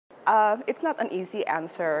It's not an easy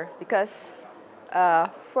answer because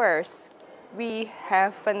first, we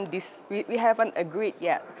haven't agreed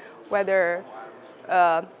yet whether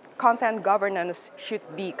content governance should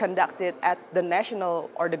be conducted at the national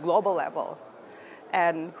or the global level,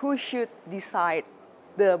 and who should decide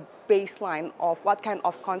the baseline of what kind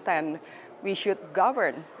of content we should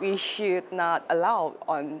govern, we should not allow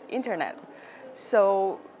on internet.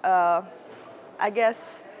 So I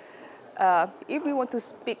guess if we want to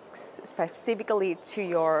speak specifically to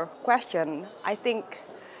your question, I think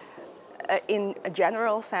in a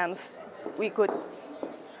general sense, we could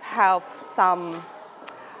have some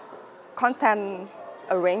content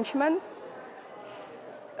arrangement,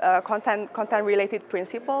 content related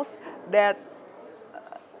principles that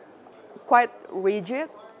quite rigid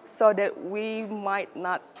so that we might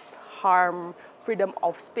not harm freedom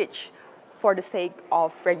of speech for the sake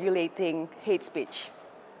of regulating hate speech.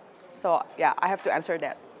 So yeah, I have to answer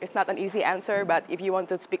that. It's not an easy answer, but if you want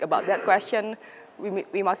to speak about that question,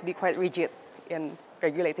 we must be quite rigid in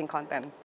regulating content.